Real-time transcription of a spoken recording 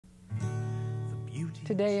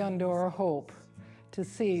Today on Door of Hope, to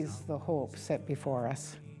seize the hope set before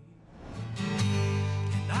us.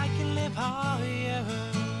 And I can live higher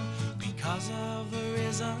because of the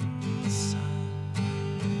risen sun.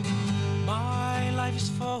 My life is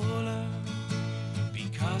fuller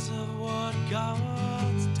because of what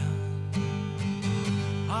God's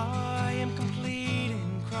done. I am complete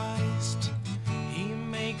in Christ. He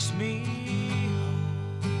makes me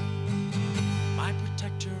whole. My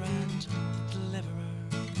protector and deliverer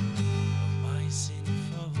of my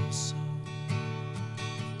sinful soul.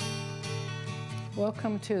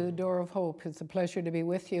 Welcome to Door of Hope. It's a pleasure to be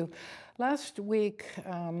with you. Last week,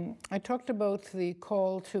 I talked about the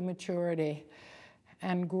call to maturity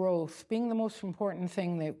and growth being the most important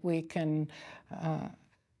thing that we can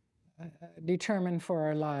determine for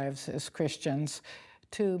our lives as Christians,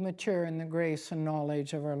 to mature in the grace and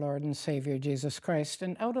knowledge of our Lord and Savior, Jesus Christ.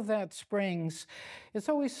 And out of that springs, it's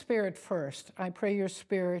always spirit first. I pray your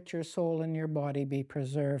spirit, your soul, and your body be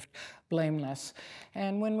preserved blameless.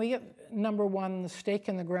 And when we get, number one, the stake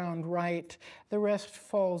in the ground right, the rest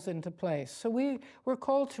falls into place. So we're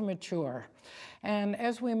called to mature. And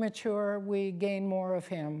as we mature, we gain more of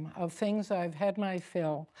Him, of things I've had my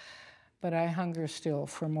fill, but I hunger still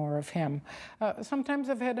for more of Him. Sometimes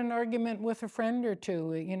I've had an argument with a friend or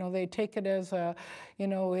two. You know, they take it as a, you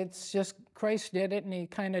know, it's just Christ did it and He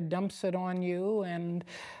kind of dumps it on you and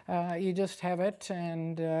you just have it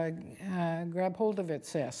and grab hold of it,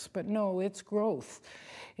 sis. But no, it's growth.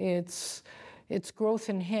 It's growth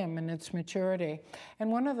in Him and it's maturity.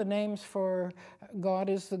 And one of the names for God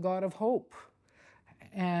is the God of hope.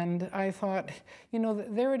 And I thought, you know,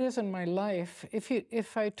 there it is in my life.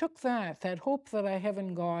 If I took that hope that I have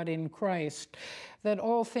in God, in Christ, that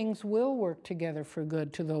all things will work together for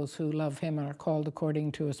good to those who love Him and are called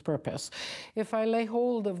according to His purpose. If I lay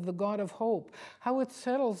hold of the God of hope, how it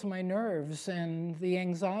settles my nerves and the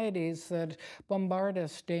anxieties that bombard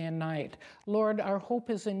us day and night. Lord, our hope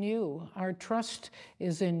is in You. Our trust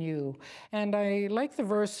is in You. And I like the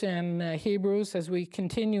verse in Hebrews as we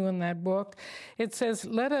continue in that book. It says,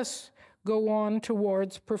 let us go on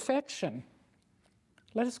towards perfection.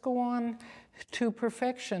 Let us go on to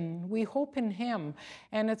perfection. We hope in Him.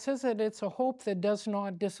 And it says that it's a hope that does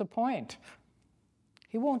not disappoint.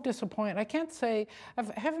 He won't disappoint. I can't say, I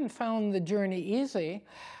haven't found the journey easy.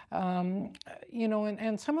 You know,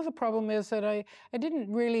 and some of the problem is that I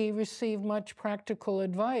didn't really receive much practical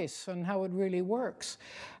advice on how it really works.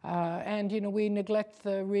 And, you know, we neglect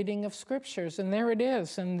the reading of scriptures, and there it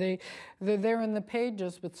is, and they're there in the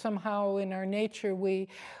pages, but somehow in our nature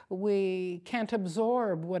we can't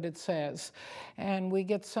absorb what it says, and we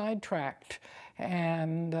get sidetracked.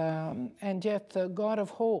 And yet the God of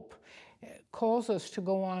hope calls us to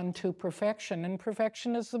go on to perfection, and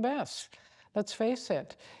perfection is the best. Let's face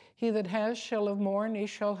it. He that has shall have more, and he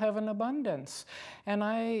shall have an abundance.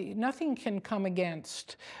 And nothing can come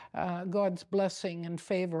against God's blessing and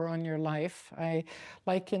favor on your life.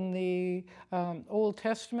 Like in the Old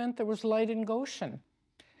Testament, there was light in Goshen.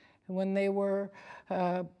 When they were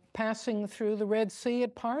passing through the Red Sea,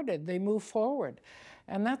 it parted. They moved forward.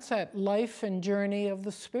 And that's that life and journey of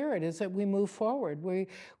the Spirit, is that we move forward. We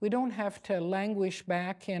don't have to languish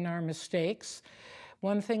back in our mistakes.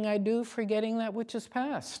 One thing I do, forgetting that which is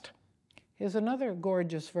past, is another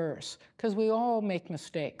gorgeous verse, because we all make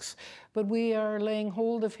mistakes. But we are laying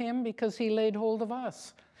hold of Him because He laid hold of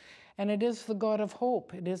us. And it is the God of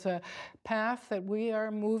hope. It is a path that we are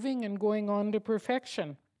moving and going on to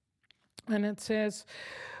perfection. And it says,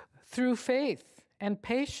 through faith and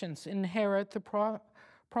patience inherit the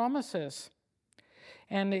promises.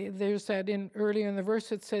 And there's that earlier in the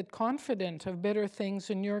verse it said, confident of better things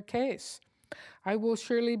in your case. I will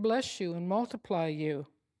surely bless you and multiply you.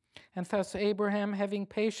 And thus Abraham, having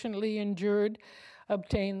patiently endured,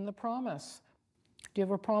 obtained the promise. Do you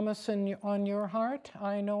have a promise on your heart?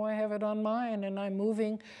 I know I have it on mine, and I'm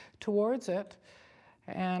moving towards it.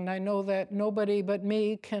 And I know that nobody but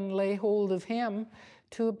me can lay hold of Him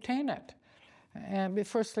to obtain it. And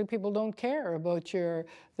firstly, people don't care about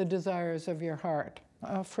the desires of your heart.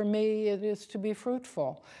 For me, it is to be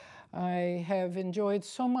fruitful. I have enjoyed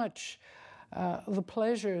so much the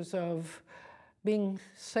pleasures of being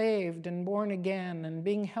saved and born again and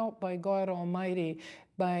being helped by God Almighty,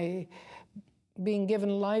 by being given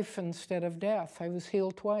life instead of death. I was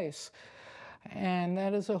healed twice. And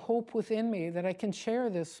that is a hope within me that I can share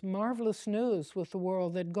this marvelous news with the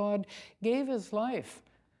world, that God gave His life,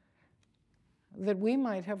 that we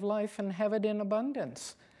might have life and have it in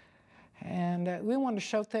abundance. And we want to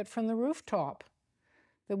shout that from the rooftop,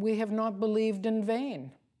 that we have not believed in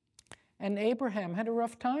vain. And Abraham had a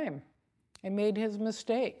rough time and made his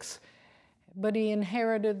mistakes. but he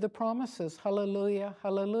inherited the promises. Hallelujah,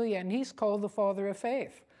 hallelujah. And he's called the father of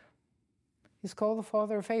faith. He's called the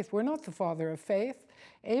father of faith. We're not the father of faith.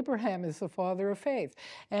 Abraham is the father of faith.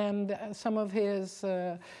 And some of his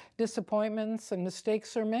disappointments and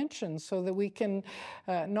mistakes are mentioned so that we can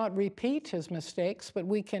not repeat his mistakes, but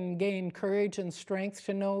we can gain courage and strength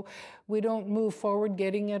to know we don't move forward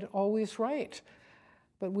getting it always right.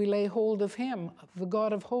 But we lay hold of him, the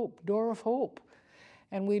God of hope, door of hope.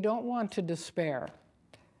 And we don't want to despair.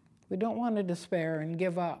 We don't want to despair and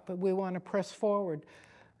give up, but we want to press forward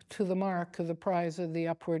to the mark of the prize of the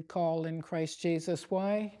upward call in Christ Jesus.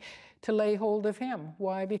 Why? To lay hold of him.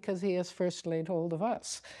 Why? Because he has first laid hold of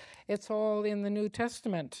us. It's all in the New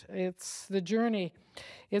Testament. It's the journey.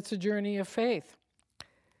 It's a journey of faith.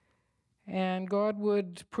 And God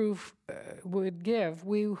would give,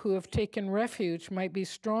 we who have taken refuge might be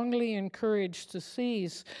strongly encouraged to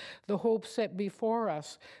seize the hope set before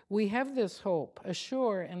us. We have this hope, a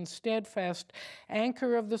sure and steadfast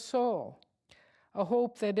anchor of the soul, a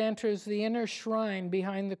hope that enters the inner shrine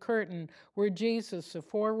behind the curtain where Jesus, a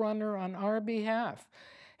forerunner on our behalf,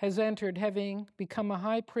 has entered, having become a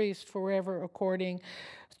high priest forever according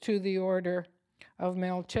to the order of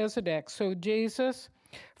Melchizedek. So Jesus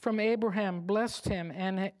from Abraham blessed him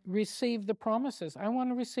and received the promises. I want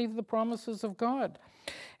to receive the promises of God.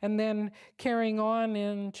 And then carrying on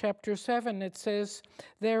in chapter 7, it says,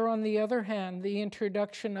 there on the other hand, the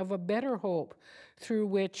introduction of a better hope through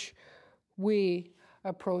which we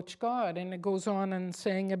approach God. And it goes on and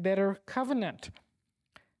saying a better covenant.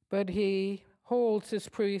 But he holds his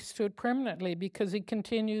priesthood permanently because he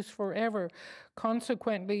continues forever.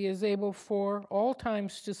 Consequently, is able for all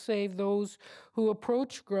times to save those who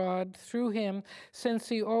approach God through him, since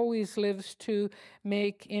he always lives to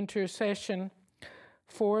make intercession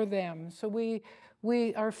for them. So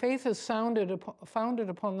our faith is founded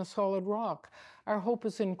upon the solid rock. Our hope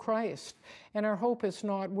is in Christ. And our hope is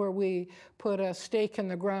not where we put a stake in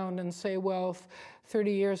the ground and say, well,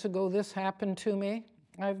 30 years ago this happened to me.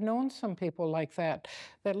 I've known some people like that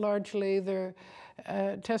largely their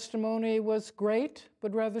testimony was great,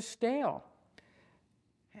 but rather stale.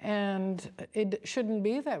 And it shouldn't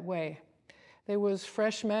be that way. There was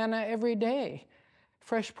fresh manna every day,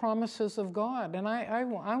 fresh promises of God. And I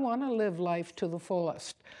want to live life to the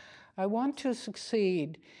fullest. I want to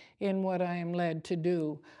succeed in what I am led to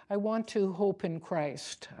do. I want to hope in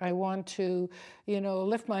Christ. I want to,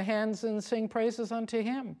 lift my hands and sing praises unto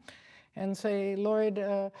him. And say, Lord,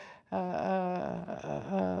 a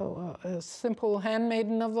simple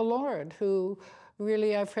handmaiden of the Lord, who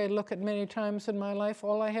really I've had a look at many times in my life,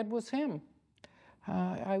 all I had was him.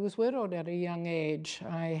 I was widowed at a young age.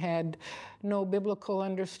 I had no biblical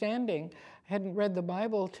understanding. I hadn't read the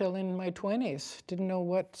Bible till in my 20s. Didn't know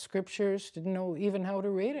what scriptures, didn't know even how to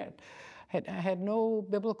read it. I had no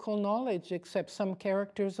biblical knowledge except some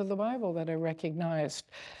characters of the Bible that I recognized.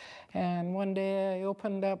 And one day I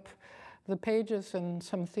opened up the pages in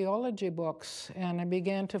some theology books, and I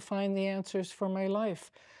began to find the answers for my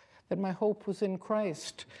life, that my hope was in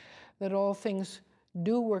Christ, that all things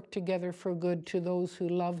do work together for good to those who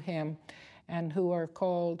love him and who are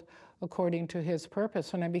called according to his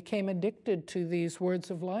purpose. And I became addicted to these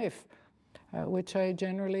words of life, which I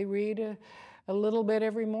generally read a little bit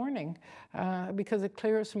every morning because it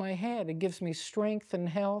clears my head. It gives me strength and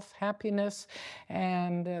health, happiness,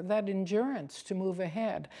 and that endurance to move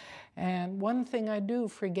ahead. And one thing I do,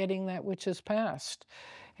 forgetting that which is past,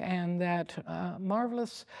 and that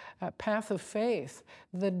marvelous path of faith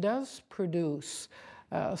that does produce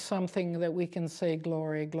something that we can say,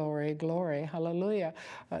 glory, glory, glory, hallelujah.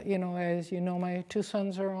 As you know, my two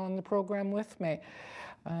sons are on the program with me.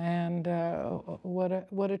 And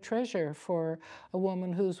what a treasure for a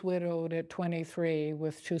woman who's widowed at 23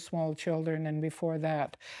 with two small children, and before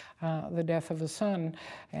that, the death of a son.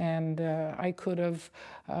 And I could have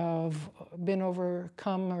been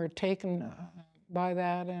overcome or taken by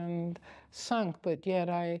that and sunk, but yet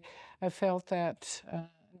I felt that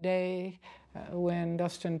day when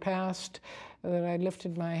Dustin passed, that I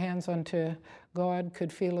lifted my hands unto God,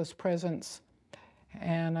 could feel his presence.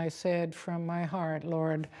 And I said from my heart,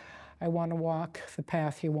 Lord, I want to walk the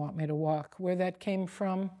path you want me to walk. Where that came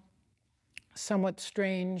from, somewhat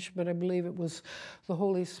strange, but I believe it was the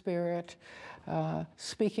Holy Spirit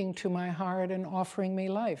speaking to my heart and offering me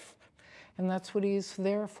life. And that's what he's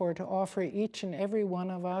there for, to offer each and every one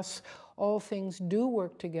of us. All things do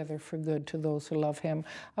work together for good to those who love him.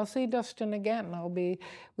 I'll see Dustin again.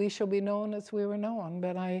 We shall be known as we were known.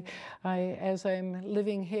 But as I'm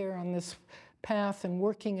living here on this path and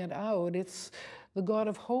working it out, it's the God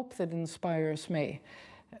of hope that inspires me.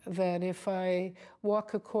 that if I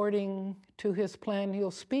walk according to his plan,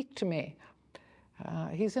 he'll speak to me.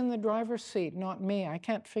 He's in the driver's seat, not me. I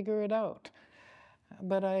can't figure it out.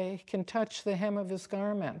 But I can touch the hem of his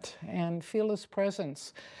garment and feel his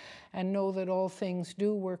presence and know that all things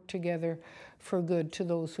do work together for good to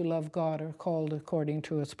those who love God, are called according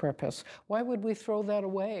to his purpose. Why would we throw that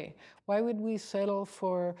away? Why would we settle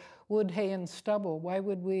for wood, hay, and stubble? Why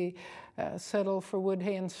would we settle for wood,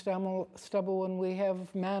 hay, and stubble when we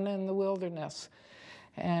have manna in the wilderness?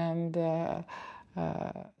 And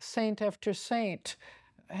saint after saint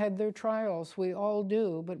had their trials. We all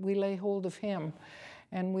do, but we lay hold of him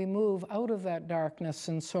and we move out of that darkness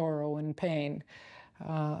and sorrow and pain.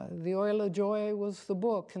 The oil of joy was the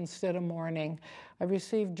book instead of mourning. I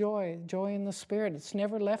received joy in the Spirit. It's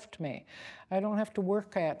never left me. I don't have to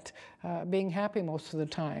work at being happy most of the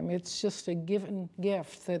time. It's just a given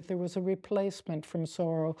gift that there was a replacement from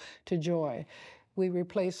sorrow to joy. We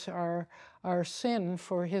replace our sin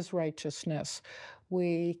for his righteousness.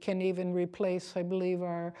 We can even replace, I believe,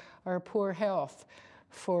 our poor health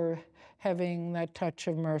for having that touch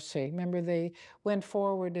of mercy. Remember, they went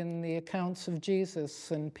forward in the accounts of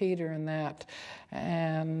Jesus and Peter and that,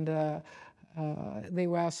 and they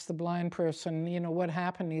asked the blind person, you know, what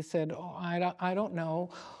happened? He said, oh, I don't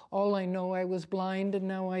know. All I know, I was blind and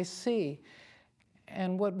now I see.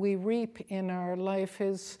 And what we reap in our life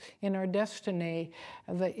is, in our destiny,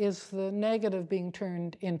 is the negative being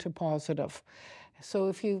turned into positive. So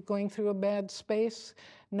if you're going through a bad space,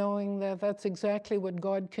 knowing that that's exactly what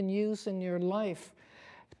God can use in your life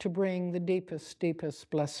to bring the deepest, deepest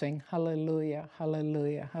blessing. Hallelujah,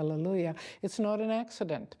 hallelujah, hallelujah. It's not an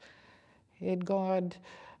accident. God,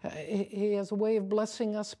 he has a way of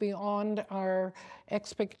blessing us beyond our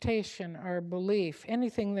expectation, our belief,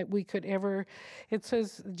 anything that we could ever. It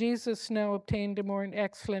says, Jesus now obtained a more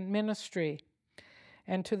excellent ministry.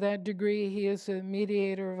 And to that degree, he is a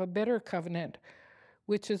mediator of a better covenant,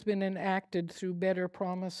 which has been enacted through better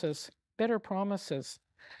promises. Better promises.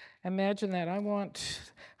 Imagine that.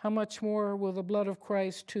 How much more will the blood of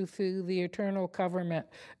Christ, through the eternal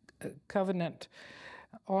covenant,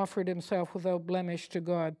 offered himself without blemish to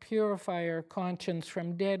God, purify our conscience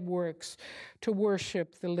from dead works to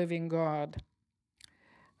worship the living God.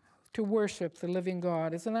 To worship the living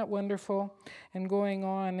God. Isn't that wonderful? And going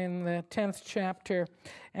on in the 10th chapter,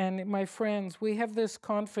 and my friends, we have this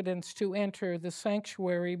confidence to enter the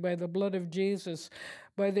sanctuary by the blood of Jesus,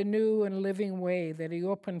 by the new and living way that he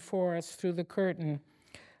opened for us through the curtain.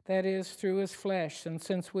 That is, through his flesh. And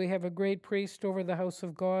since we have a great priest over the house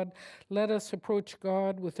of God, let us approach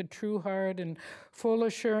God with a true heart and full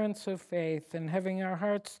assurance of faith, and having our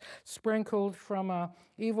hearts sprinkled from an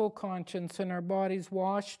evil conscience and our bodies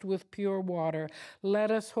washed with pure water, let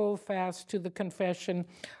us hold fast to the confession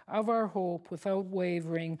of our hope without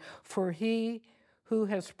wavering, for he who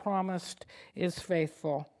has promised is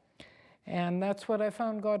faithful. And that's what I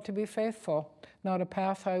found God to be, faithful. Not a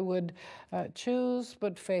path I would choose,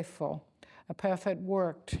 but faithful. A path that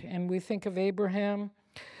worked. And we think of Abraham,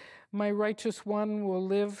 my righteous one will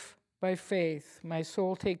live by faith. My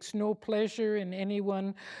soul takes no pleasure in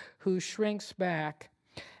anyone who shrinks back.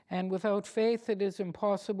 And without faith it is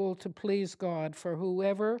impossible to please God, for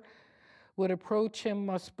whoever would approach him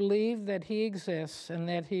must believe that he exists and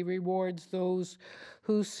that he rewards those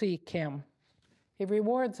who seek him. He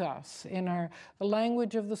rewards us in the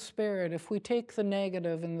language of the Spirit. If we take the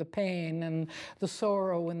negative and the pain and the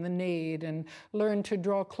sorrow and the need and learn to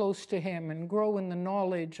draw close to him and grow in the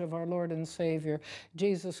knowledge of our Lord and Savior,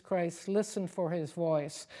 Jesus Christ, listen for his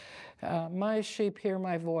voice. My sheep hear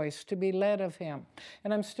my voice, to be led of him.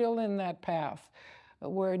 And I'm still in that path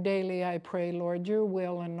where daily I pray, Lord, your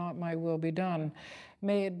will and not my will be done.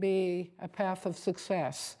 May it be a path of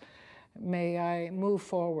success. May I move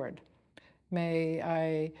forward. May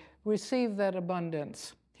I receive that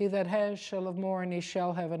abundance. He that has shall have more, and he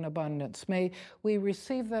shall have an abundance. May we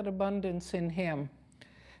receive that abundance in him.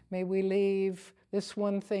 May we leave this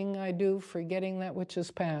one thing I do, forgetting that which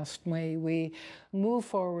is past. May we move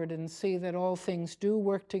forward and see that all things do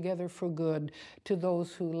work together for good to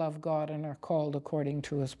those who love God and are called according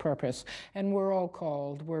to his purpose. And we're all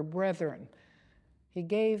called. We're brethren. He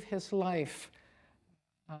gave his life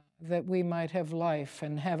that we might have life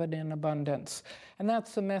and have it in abundance. And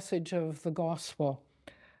that's the message of the gospel,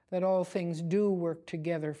 that all things do work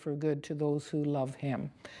together for good to those who love him.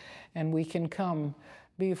 And we can come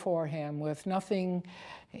before him with nothing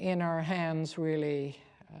in our hands really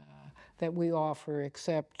that we offer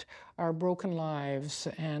except our broken lives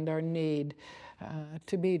and our need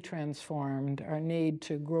to be transformed, our need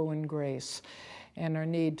to grow in grace, and our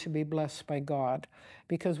need to be blessed by God,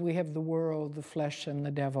 because we have the world, the flesh, and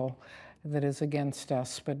the devil that is against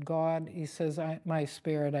us. But God, he says, my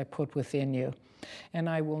spirit I put within you, and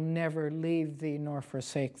I will never leave thee nor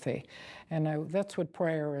forsake thee. And that's what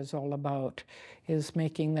prayer is all about, is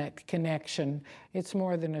making that connection. It's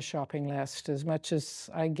more than a shopping list. As much as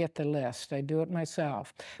I get the list, I do it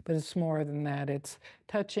myself, but it's more than that. It's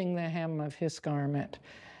touching the hem of his garment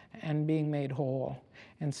and being made whole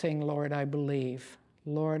and saying, Lord, I believe.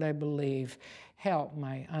 Lord, I believe. Help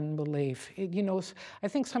my unbelief. You know, I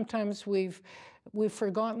think sometimes we've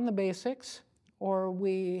forgotten the basics, or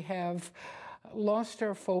we have lost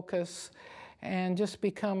our focus and just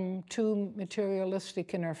become too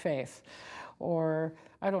materialistic in our faith, or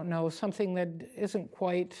I don't know, something that isn't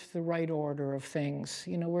quite the right order of things.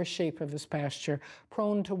 You know, we're sheep of his pasture,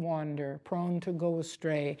 prone to wander, prone to go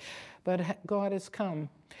astray. But God has come.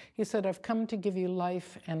 He said, I've come to give you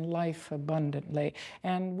life and life abundantly.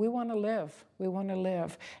 And we want to live. We want to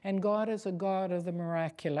live. And God is a God of the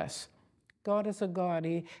miraculous. God is a God.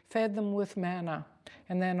 He fed them with manna.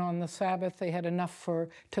 And then on the Sabbath, they had enough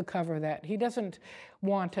to cover that. He doesn't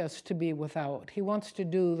want us to be without. He wants to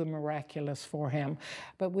do the miraculous for him.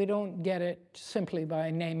 But we don't get it simply by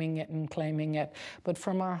naming it and claiming it, but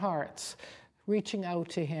from our hearts, reaching out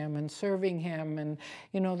to him and serving him. And,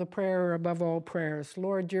 you know, the prayer above all prayers,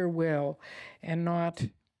 Lord, your will, and not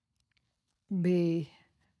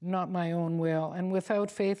my own will. And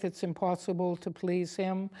without faith, it's impossible to please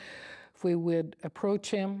him. If we would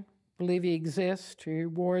approach him, believe he exists, he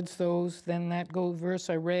rewards those. Then that verse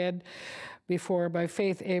I read before, by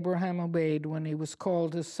faith Abraham obeyed when he was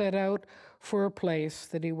called to set out for a place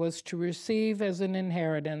that he was to receive as an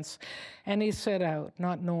inheritance. And he set out,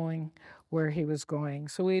 not knowing where he was going.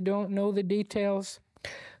 So we don't know the details.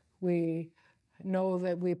 We know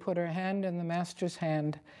that we put our hand in the Master's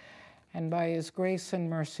hand, and by his grace and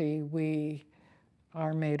mercy we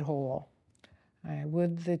are made whole. I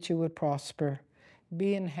would that you would prosper.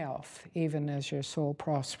 Be in health, even as your soul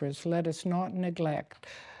prospers. Let us not neglect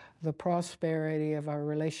the prosperity of our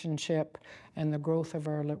relationship and the growth of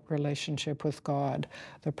our relationship with God,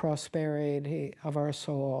 the prosperity of our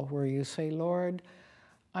soul, where you say, Lord,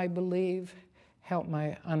 I believe, help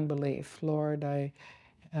my unbelief. Lord, I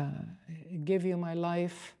give you my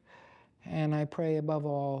life, and I pray above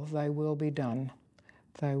all, thy will be done.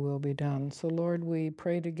 Thy will be done. So Lord, we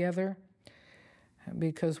pray together,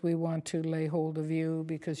 because we want to lay hold of you,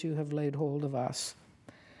 because you have laid hold of us.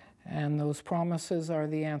 And those promises are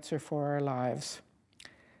the answer for our lives.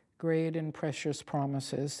 Great and precious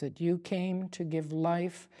promises that you came to give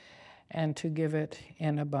life and to give it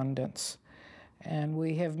in abundance. And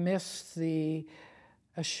we have missed the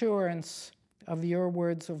assurance of your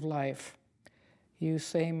words of life. You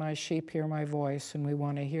say, my sheep hear my voice, and we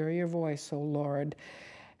want to hear your voice, O Lord.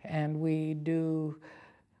 And we do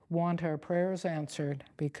want our prayers answered,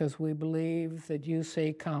 because we believe that you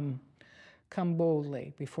say, come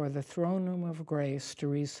boldly before the throne room of grace to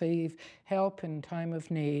receive help in time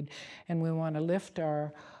of need. And we want to lift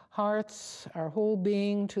our hearts, our whole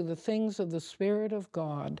being, to the things of the Spirit of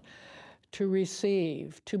God, to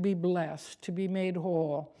receive, to be blessed, to be made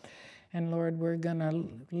whole. And Lord, we're going to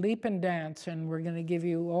leap and dance, and we're going to give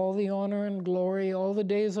you all the honor and glory all the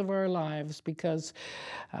days of our lives, because,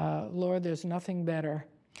 Lord, there's nothing better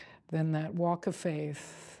than that walk of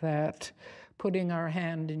faith, that putting our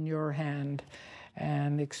hand in your hand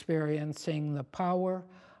and experiencing the power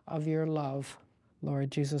of your love, Lord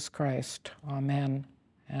Jesus Christ. Amen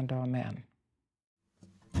and amen.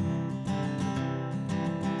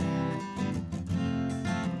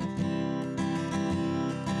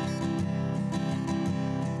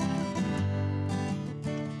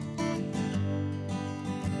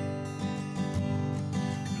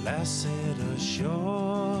 Blessed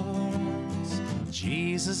assurance,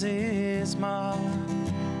 Jesus is mine,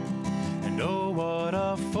 and oh, what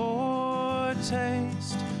a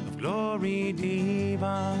foretaste of glory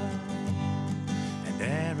divine, and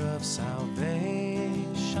heir of salvation,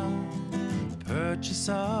 purchase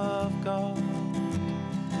of God,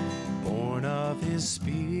 born of his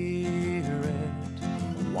Spirit,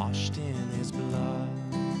 washed in his blood.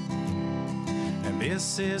 And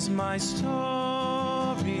this is my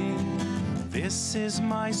story, this is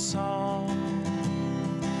my song,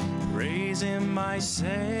 praising my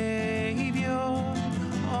Savior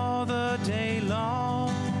all the day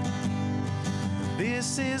long.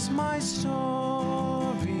 This is my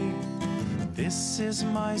story, this is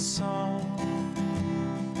my song,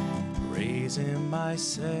 praising my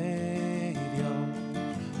Savior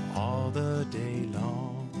all the day long.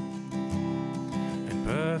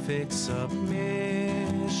 perfect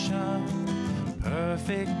submission,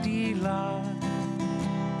 perfect delight,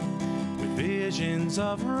 with visions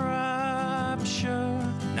of rapture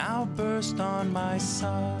now burst on my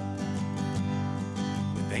sight,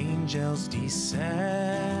 with angels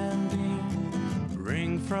descending,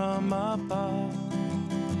 ring from above,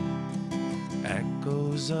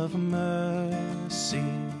 echoes of mercy,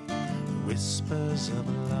 whispers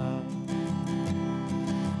of love.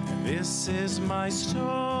 And this is my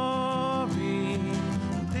story,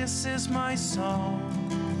 this is my song,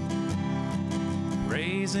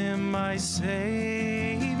 praising my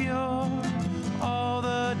Savior all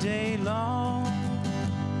the day long.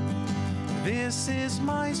 This is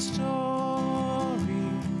my story,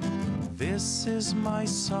 this is my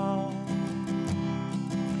song,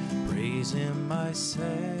 praising my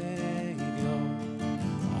Savior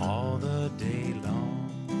all the day long.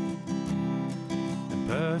 The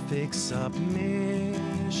perfect submission,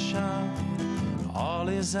 all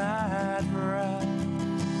is at rest.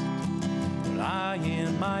 I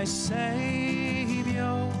in my Savior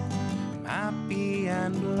am happy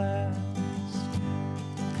and blessed,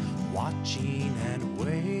 watching and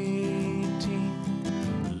waiting,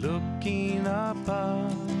 looking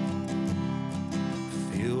above,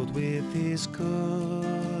 filled with His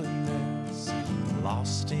goodness,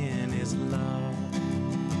 lost in His love.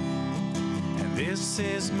 And this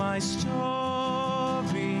is my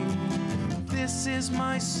story, this is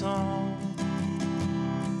my song,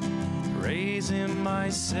 praising my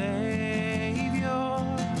Savior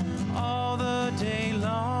all the day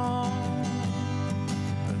long.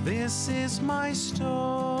 This is my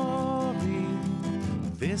story,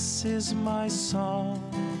 this is my song,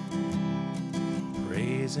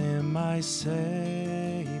 praising my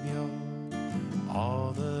Savior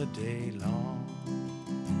all the day long,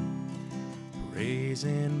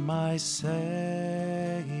 praising my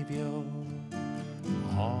Savior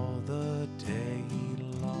all the day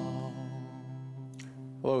long.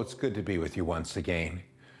 Hello, it's good to be with you once again.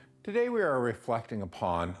 Today we are reflecting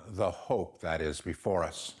upon the hope that is before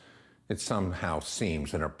us. It somehow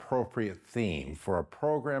seems an appropriate theme for a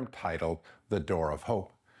program titled The Door of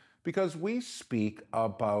Hope, because we speak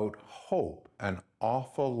about hope an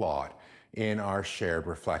awful lot in our shared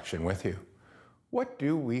reflection with you. What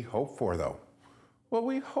do we hope for, though? Well,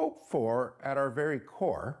 we hope for, at our very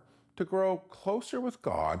core, to grow closer with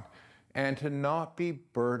God and to not be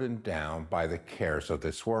burdened down by the cares of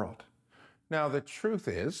this world. Now, the truth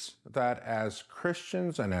is that as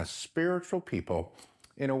Christians and as spiritual people,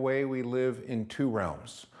 in a way, we live in two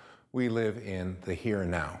realms. We live in the here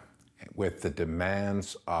and now, with the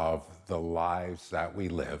demands of the lives that we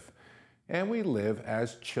live, and we live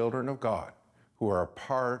as children of God, who are a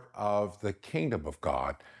part of the kingdom of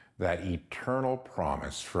God, that eternal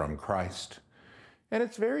promise from Christ. And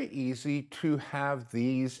it's very easy to have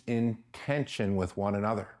these in tension with one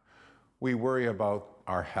another. We worry about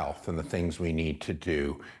our health and the things we need to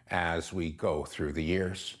do as we go through the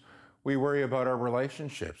years. We worry about our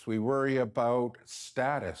relationships. We worry about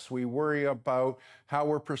status. We worry about how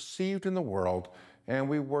we're perceived in the world, and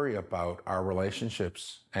we worry about our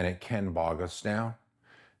relationships, and it can bog us down.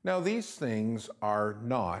 Now, these things are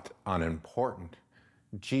not unimportant.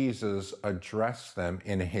 Jesus addressed them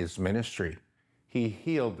in His ministry. He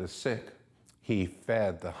healed the sick. He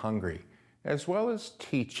fed the hungry, as well as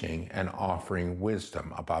teaching and offering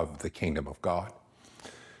wisdom about the kingdom of God.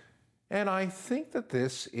 And I think that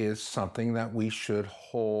this is something that we should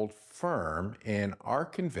hold firm in our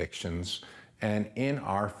convictions and in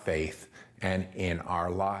our faith and in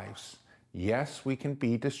our lives. Yes, we can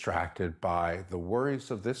be distracted by the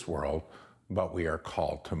worries of this world, but we are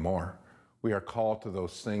called to more. We are called to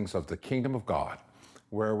those things of the kingdom of God,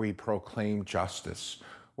 where we proclaim justice,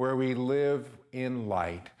 where we live in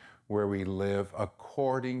light, where we live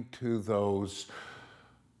according to those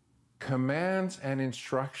commands and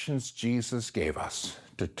instructions Jesus gave us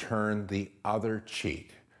to turn the other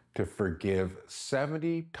cheek, to forgive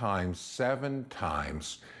 70 times, 7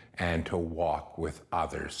 times, and to walk with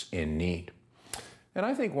others in need. And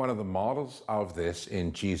I think one of the models of this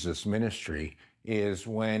in Jesus' ministry is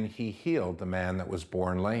when He healed the man that was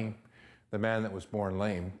born lame. The man that was born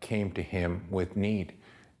lame came to Him with need.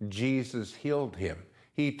 Jesus healed him.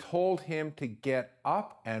 He told him to get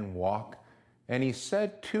up and walk, and He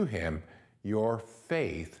said to him, "Your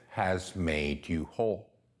faith has made you whole."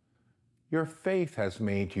 Your faith has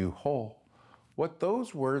made you whole. What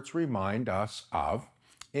those words remind us of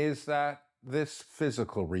is that this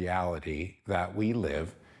physical reality that we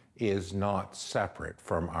live is not separate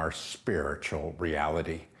from our spiritual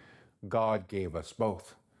reality. God gave us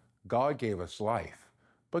both. God gave us life.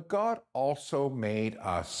 but God also made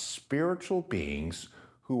us spiritual beings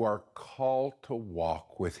who are called to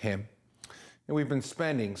walk with him. And we've been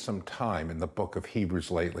spending some time in the book of Hebrews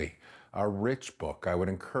lately, a rich book. I would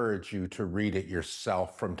encourage you to read it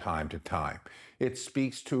yourself from time to time. It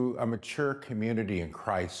speaks to a mature community in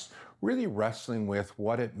Christ, really wrestling with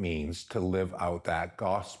what it means to live out that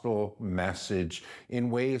gospel message in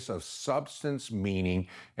ways of substance, meaning,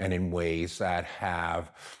 and in ways that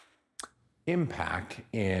have impact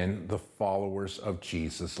in the followers of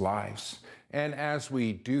Jesus' lives. And as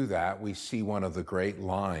we do that, we see one of the great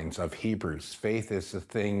lines of Hebrews. Faith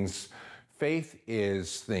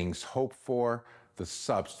is things hoped for, the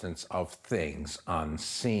substance of things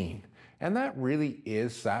unseen. And that really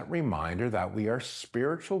is that reminder that we are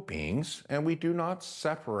spiritual beings and we do not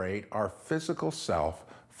separate our physical self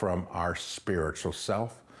from our spiritual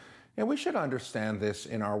self. And we should understand this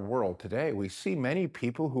in our world today. We see many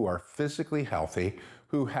people who are physically healthy,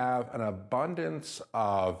 who have an abundance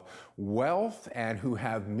of wealth and who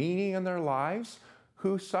have meaning in their lives,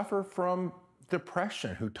 who suffer from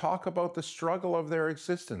depression, who talk about the struggle of their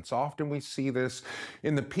existence. Often we see this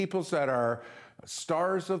in the peoples that are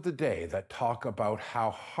stars of the day that talk about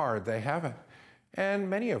how hard they have it. And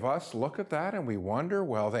many of us look at that and we wonder,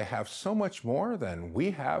 well, they have so much more than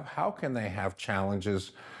we have. How can they have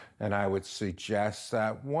challenges? And I would suggest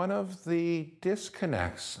that one of the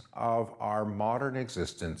disconnects of our modern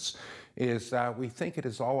existence is that we think it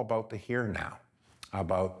is all about the here and now,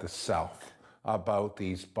 about the self, about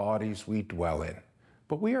these bodies we dwell in.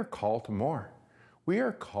 But we are called to more. We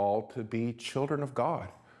are called to be children of God.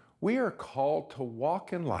 We are called to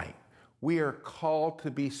walk in light. We are called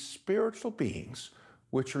to be spiritual beings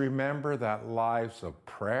which remember that lives of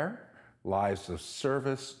prayer, lives of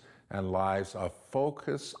service, and lives of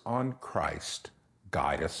focus on Christ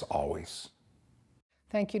guide us always.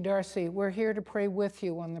 Thank you, Darcey. We're here to pray with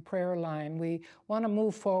you on the prayer line. We want to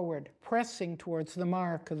move forward, pressing towards the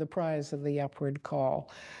mark of the prize of the upward call.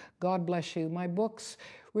 God bless you. My books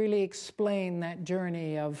really explain that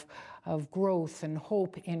journey of growth and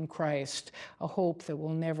hope in Christ, a hope that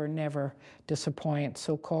will never, never disappoint.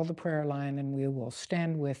 So call the prayer line and we will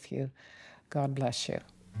stand with you. God bless you.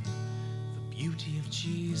 The beauty of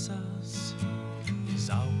Jesus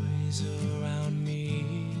is always around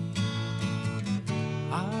me.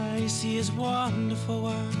 I see his wonderful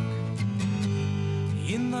work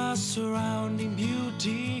in the surrounding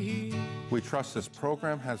beauty. We trust this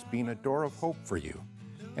program has been a door of hope for you,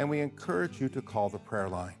 and we encourage you to call the prayer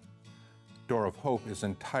line. Door of Hope is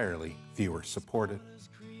entirely viewer-supported.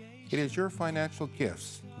 It is your financial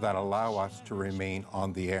gifts that allow us to remain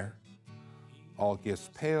on the air. All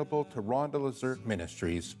gifts payable to Rhonda Lazerte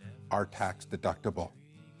Ministries are tax-deductible.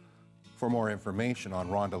 For more information on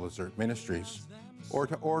Rhonda Lazerte Ministries, or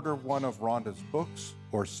to order one of Rhonda's books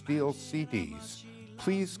or Steele's CDs,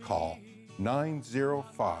 please call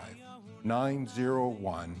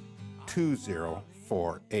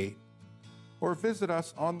 905-901-2048 or visit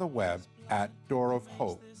us on the web at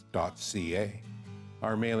doorofhope.ca.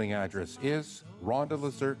 Our mailing address is Rhonda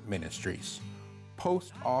Lazerte Ministries,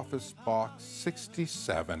 Post Office Box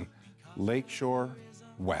 67, Lakeshore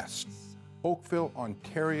West, Oakville,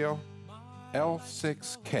 Ontario,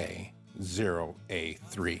 L6K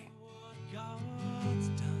 0A3.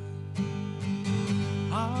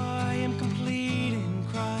 I